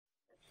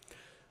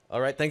All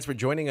right, thanks for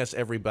joining us,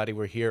 everybody.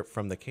 We're here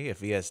from the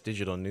KFVS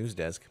Digital News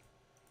Desk.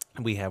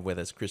 We have with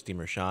us Christy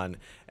Mershon,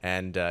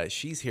 and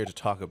she's here to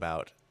talk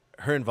about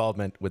her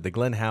involvement with the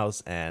Glenn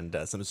House and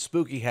some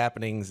spooky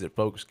happenings that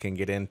folks can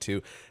get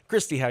into.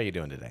 Christy, how are you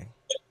doing today?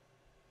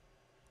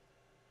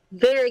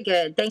 Very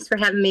good. Thanks for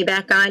having me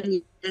back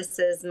on. This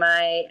is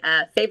my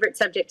favorite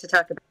subject to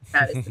talk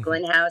about is the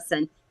Glen House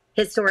and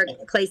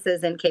historic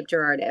places in Cape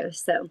Girardeau.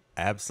 So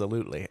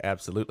Absolutely,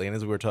 absolutely. And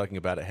as we were talking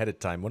about ahead of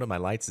time, one of my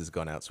lights has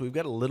gone out, so we've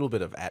got a little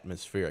bit of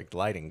atmospheric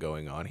lighting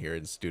going on here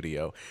in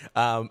studio,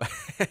 and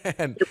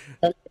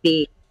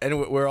the and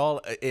we're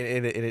all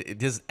it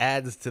just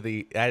adds to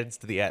the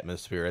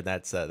atmosphere, and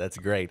that's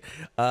great.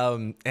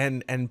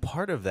 And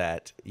part of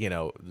that,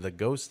 the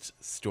ghost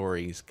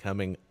stories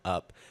coming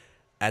up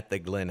at the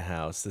Glen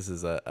House. This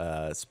is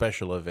a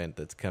special event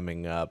that's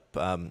coming up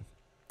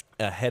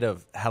ahead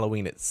of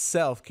Halloween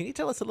itself. Can you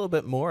tell us a little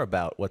bit more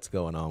about what's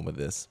going on with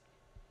this?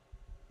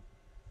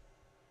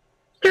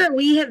 Sure,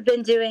 we have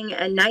been doing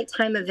a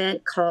nighttime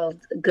event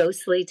called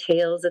Ghostly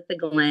Tales at the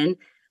Glen.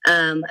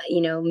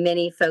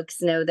 Many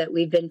folks know that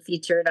we've been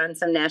featured on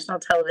some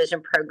national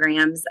television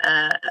programs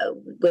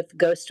with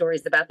ghost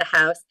stories about the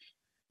house.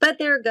 But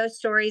there are ghost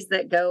stories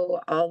that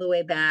go all the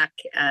way back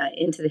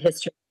into the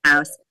history of the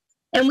house.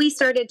 And we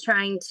started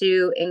trying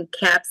to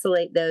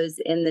encapsulate those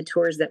in the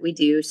tours that we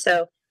do.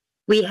 So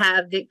we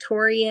have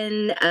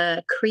Victorian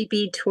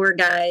creepy tour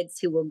guides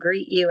who will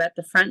greet you at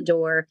the front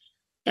door.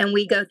 And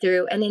we go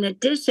through. And in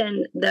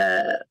addition,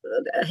 the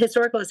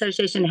Historical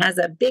Association has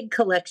a big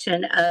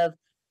collection of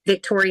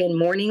Victorian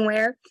mourning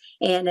wear.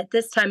 And at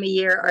this time of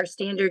year, our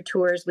standard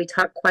tours, we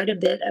talk quite a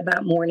bit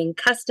about mourning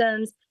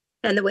customs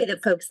and the way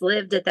that folks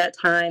lived at that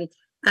time.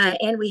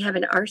 And we have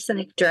an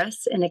arsenic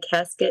dress in a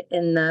casket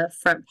in the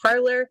front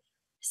parlor.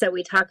 So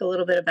we talk a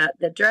little bit about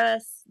the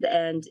dress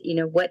and,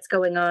 what's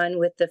going on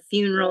with the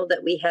funeral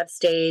that we have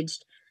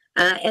staged.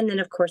 And then,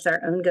 of course, our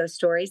own ghost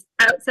stories.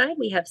 Outside,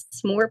 we have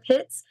s'more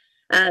pits.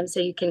 So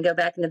you can go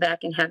back in the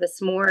back and have a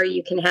s'more.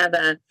 You can have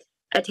a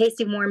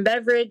tasty warm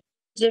beverage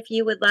if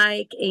you would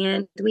like.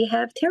 And we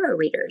have tarot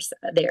readers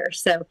there.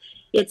 So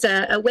it's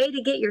a way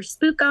to get your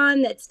spook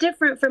on that's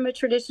different from a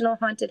traditional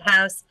haunted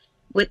house,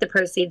 with the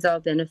proceeds all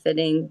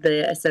benefiting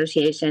the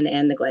association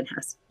and the Glen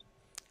House.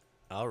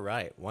 All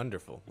right,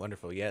 wonderful,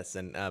 wonderful. Yes,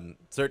 and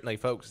certainly,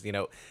 folks,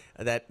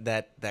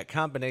 that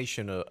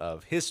combination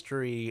of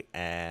history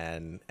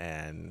and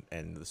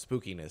the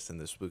spookiness and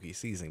the spooky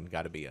season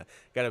got to be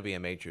a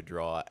major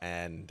draw.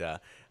 And as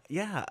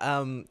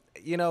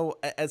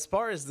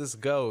far as this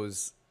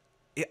goes,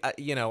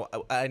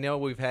 I know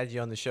we've had you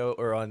on the show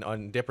or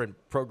on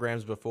different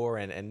programs before,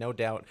 and no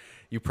doubt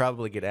you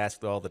probably get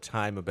asked all the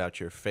time about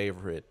your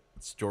favorite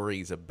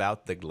stories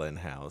about the Glen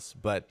House,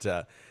 but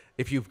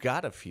if you've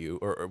got a few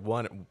or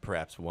one,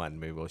 perhaps one,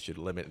 maybe we should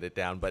limit it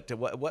down. But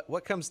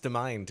what comes to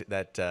mind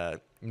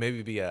that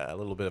maybe be a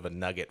little bit of a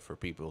nugget for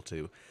people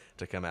to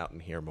come out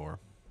and hear more?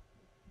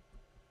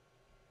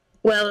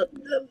 Well,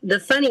 the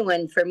funny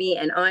one for me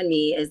and on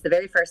me is the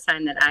very first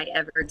time that I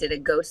ever did a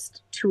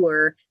ghost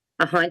tour,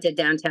 a haunted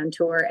downtown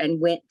tour,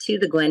 and went to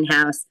the Glen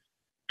House.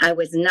 I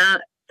was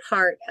not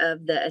part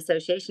of the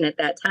association at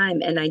that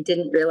time, and I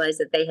didn't realize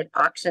that they had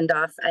auctioned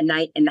off a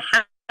night in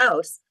the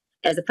house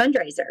as a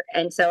fundraiser.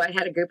 And so I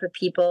had a group of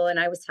people, and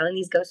I was telling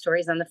these ghost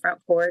stories on the front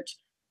porch.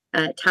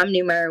 Tom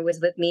Newmeyer was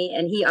with me,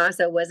 and he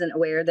also wasn't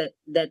aware that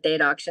they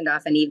had auctioned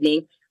off an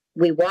evening.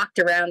 We walked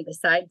around the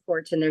side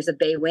porch, and there's a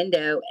bay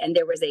window, and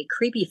there was a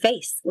creepy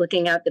face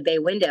looking out the bay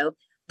window.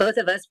 Both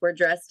of us were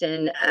dressed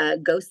in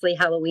ghostly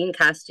Halloween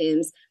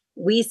costumes.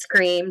 We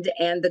screamed,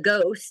 and the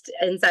ghost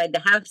inside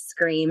the house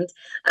screamed.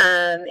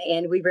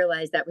 And we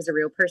realized that was a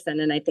real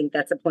person. And I think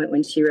that's a point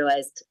when she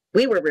realized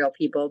we were real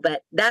people.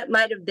 But that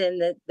might have been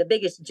the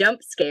biggest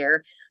jump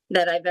scare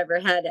that I've ever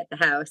had at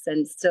the house,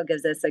 and still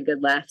gives us a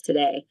good laugh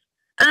today.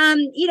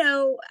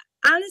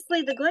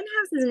 Honestly, the Glen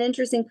House is an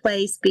interesting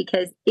place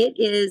because it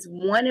is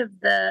one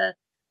of the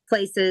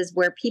places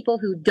where people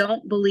who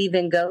don't believe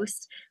in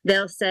ghosts,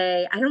 they'll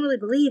say, I don't really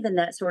believe in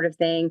that sort of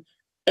thing,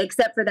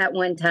 except for that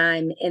one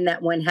time in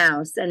that one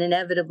house. And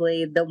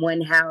inevitably, the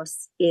one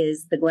house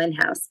is the Glen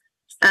House.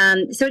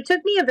 So it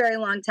took me a very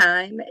long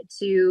time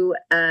to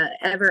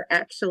ever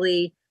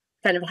actually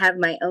kind of have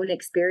my own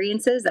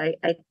experiences.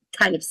 I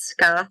kind of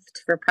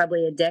scoffed for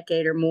probably a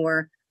decade or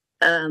more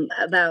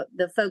about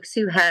the folks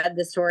who had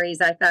the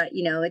stories. I thought,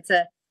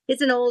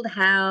 it's an old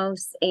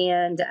house,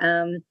 and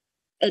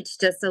it's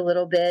just a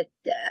little bit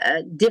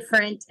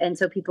different. And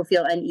so people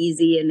feel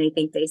uneasy and they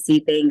think they see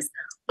things.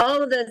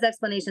 All of those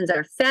explanations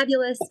are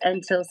fabulous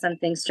until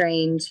something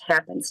strange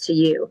happens to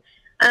you.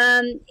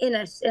 In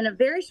a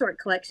very short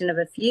collection of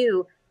a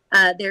few,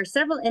 there are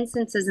several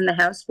instances in the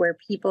house where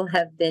people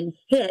have been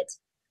hit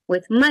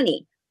with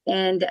money.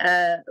 And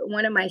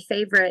one of my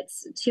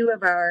favorites, two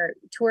of our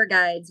tour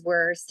guides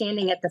were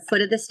standing at the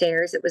foot of the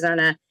stairs. It was on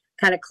a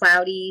kind of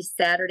cloudy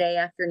Saturday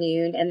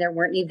afternoon, and there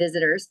weren't any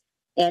visitors.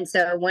 And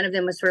so one of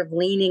them was sort of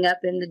leaning up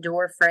in the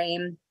door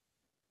frame,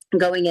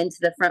 going into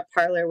the front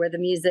parlor where the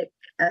music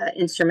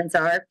instruments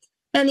are.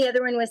 And the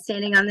other one was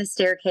standing on the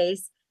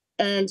staircase.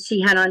 and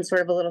she had on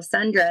sort of a little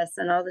sundress,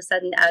 and all of a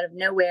sudden, out of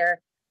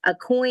nowhere, a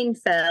coin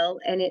fell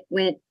and it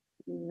went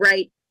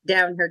right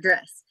down her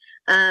dress.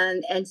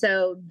 And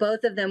so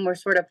both of them were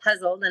sort of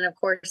puzzled. And of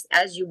course,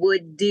 as you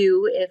would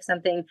do if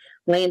something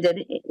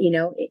landed,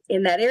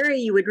 in that area,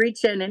 you would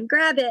reach in and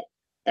grab it.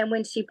 And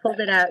when she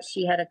pulled it out,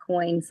 she had a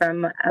coin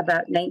from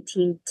about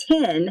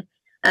 1910.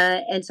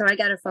 And so I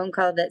got a phone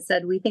call that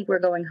said, "We think we're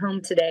going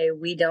home today.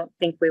 We don't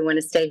think we want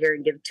to stay here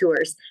and give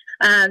tours."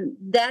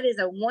 That is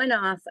a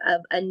one-off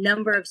of a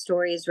number of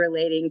stories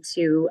relating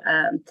to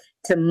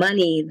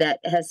money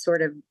that has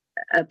sort of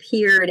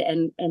appeared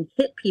and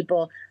hit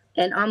people.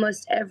 And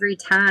almost every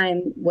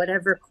time,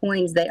 whatever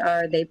coins they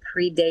are, they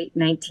predate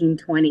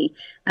 1920.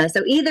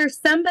 So either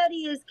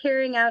somebody is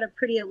carrying out a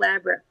pretty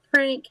elaborate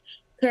prank,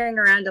 carrying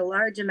around a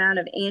large amount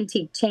of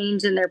antique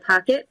change in their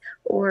pocket,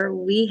 or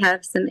we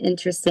have some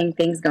interesting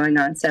things going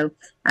on. So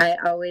I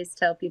always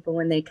tell people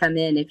when they come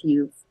in, if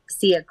you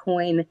see a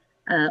coin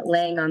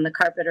laying on the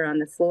carpet or on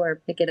the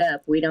floor, pick it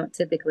up. We don't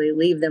typically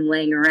leave them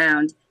laying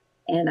around.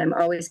 And I'm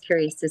always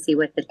curious to see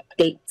what the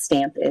date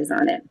stamp is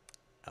on it.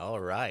 All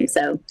right.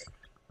 So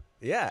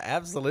yeah,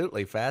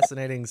 absolutely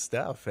fascinating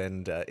stuff,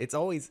 and it's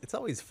always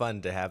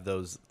fun to have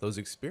those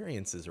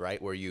experiences,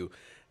 right, where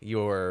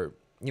you're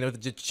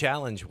to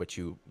challenge what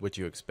you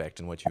expect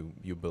and what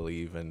you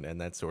believe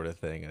and that sort of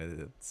thing.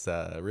 It's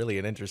really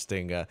an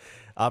interesting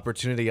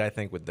opportunity, I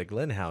think, with the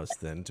Glenn House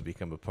then to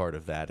become a part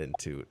of that and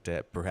to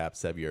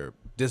perhaps have your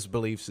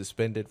disbelief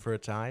suspended for a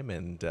time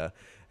and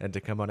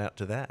to come on out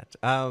to that.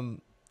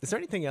 Is there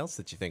anything else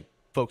that you think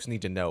folks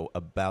need to know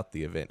about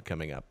the event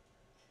coming up?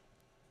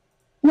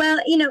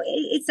 Well,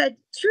 it's a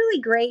truly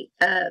great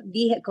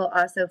vehicle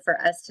also for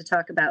us to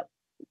talk about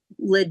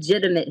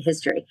legitimate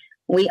history.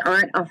 We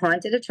aren't a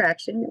haunted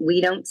attraction.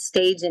 We don't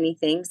stage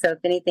anything. So if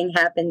anything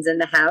happens in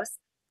the house,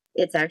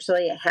 it's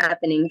actually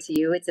happening to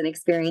you. It's an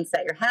experience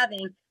that you're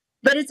having.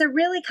 But it's a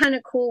really kind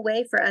of cool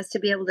way for us to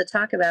be able to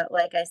talk about,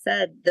 like I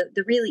said,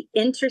 the really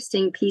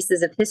interesting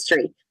pieces of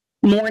history,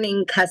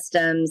 mourning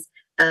customs,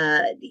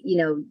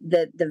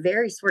 the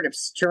very sort of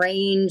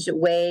strange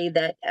way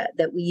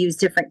that we use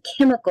different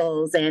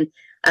chemicals. And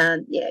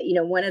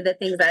one of the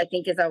things I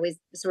think is always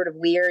sort of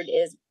weird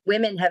is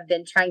women have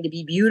been trying to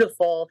be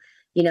beautiful,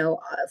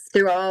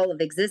 through all of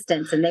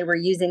existence, and they were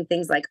using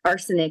things like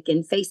arsenic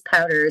in face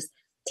powders,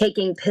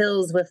 taking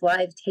pills with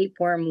live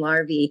tapeworm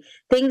larvae,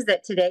 things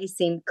that today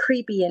seem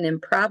creepy and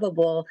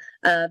improbable.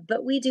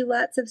 But we do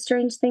lots of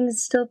strange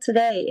things still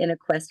today in a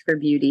quest for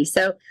beauty.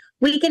 So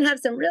we can have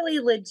some really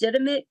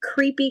legitimate,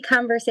 creepy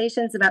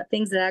conversations about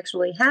things that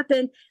actually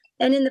happen.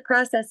 And in the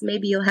process,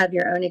 maybe you'll have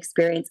your own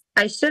experience.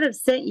 I should have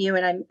sent you,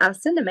 and I'll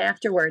send them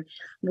afterward.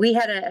 We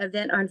had an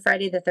event on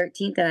Friday the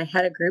 13th, and I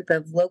had a group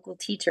of local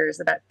teachers,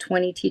 about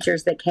 20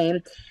 teachers that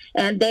came,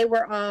 and they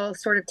were all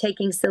sort of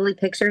taking silly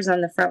pictures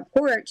on the front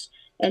porch.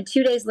 And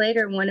 2 days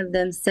later, one of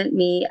them sent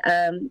me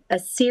a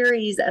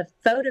series of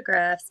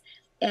photographs.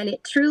 And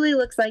it truly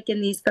looks like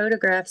in these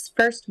photographs,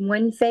 first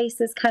one face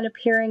is kind of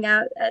peering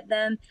out at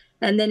them.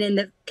 And then in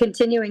the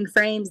continuing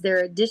frames, there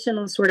are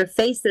additional sort of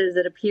faces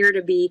that appear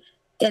to be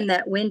in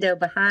that window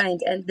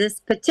behind. And this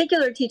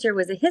particular teacher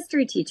was a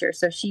history teacher.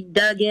 So she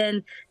dug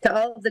in to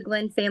all of the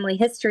Glenn family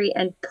history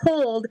and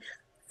pulled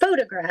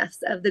photographs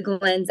of the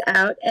Glenns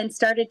out and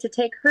started to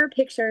take her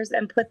pictures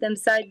and put them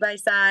side by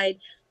side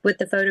with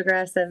the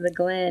photographs of the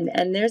Glen.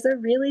 And there's a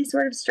really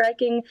sort of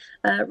striking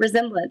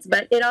resemblance,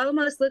 but it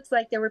almost looks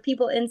like there were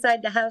people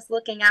inside the house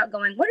looking out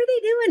going, what are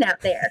they doing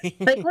out there?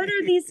 Like, what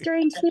are these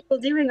strange people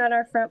doing on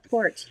our front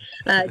porch?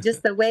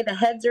 Just the way the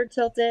heads are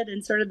tilted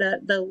and sort of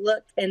the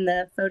look in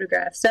the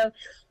photograph. So,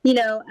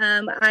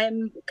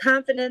 I'm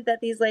confident that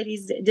these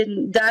ladies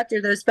didn't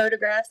doctor those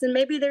photographs, and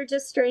maybe they're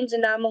just strange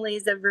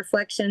anomalies of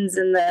reflections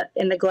in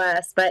the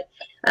glass. But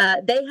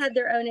they had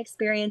their own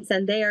experience,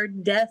 and they are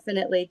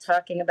definitely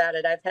talking about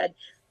it. I've had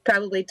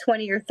probably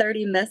 20 or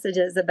 30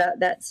 messages about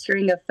that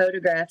string of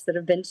photographs that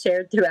have been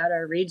shared throughout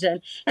our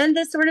region, and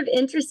this sort of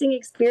interesting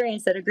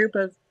experience that a group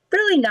of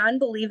really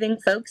non-believing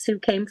folks who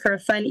came for a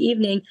fun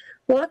evening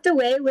walked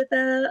away with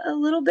a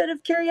little bit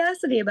of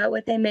curiosity about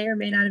what they may or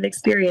may not have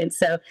experienced.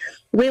 So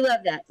we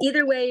love that.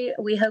 Either way,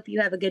 we hope you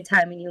have a good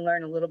time and you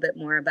learn a little bit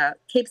more about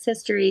Cape's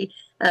history,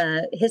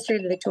 history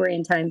of the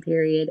Victorian time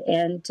period,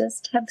 and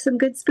just have some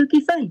good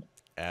spooky fun.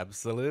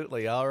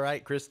 Absolutely. All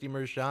right, Christy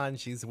Mershon,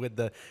 she's with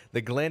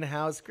the Glenn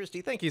House.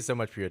 Christy, thank you so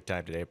much for your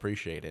time today.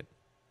 Appreciate it.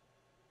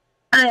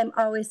 I am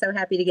always so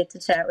happy to get to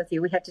chat with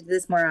you. We have to do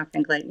this more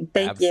often, Clayton.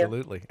 Thank you.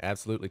 Absolutely.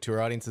 Absolutely. To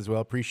our audience as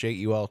well, appreciate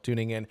you all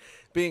tuning in,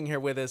 being here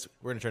with us.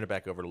 We're going to turn it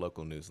back over to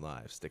Local News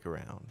Live. Stick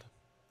around.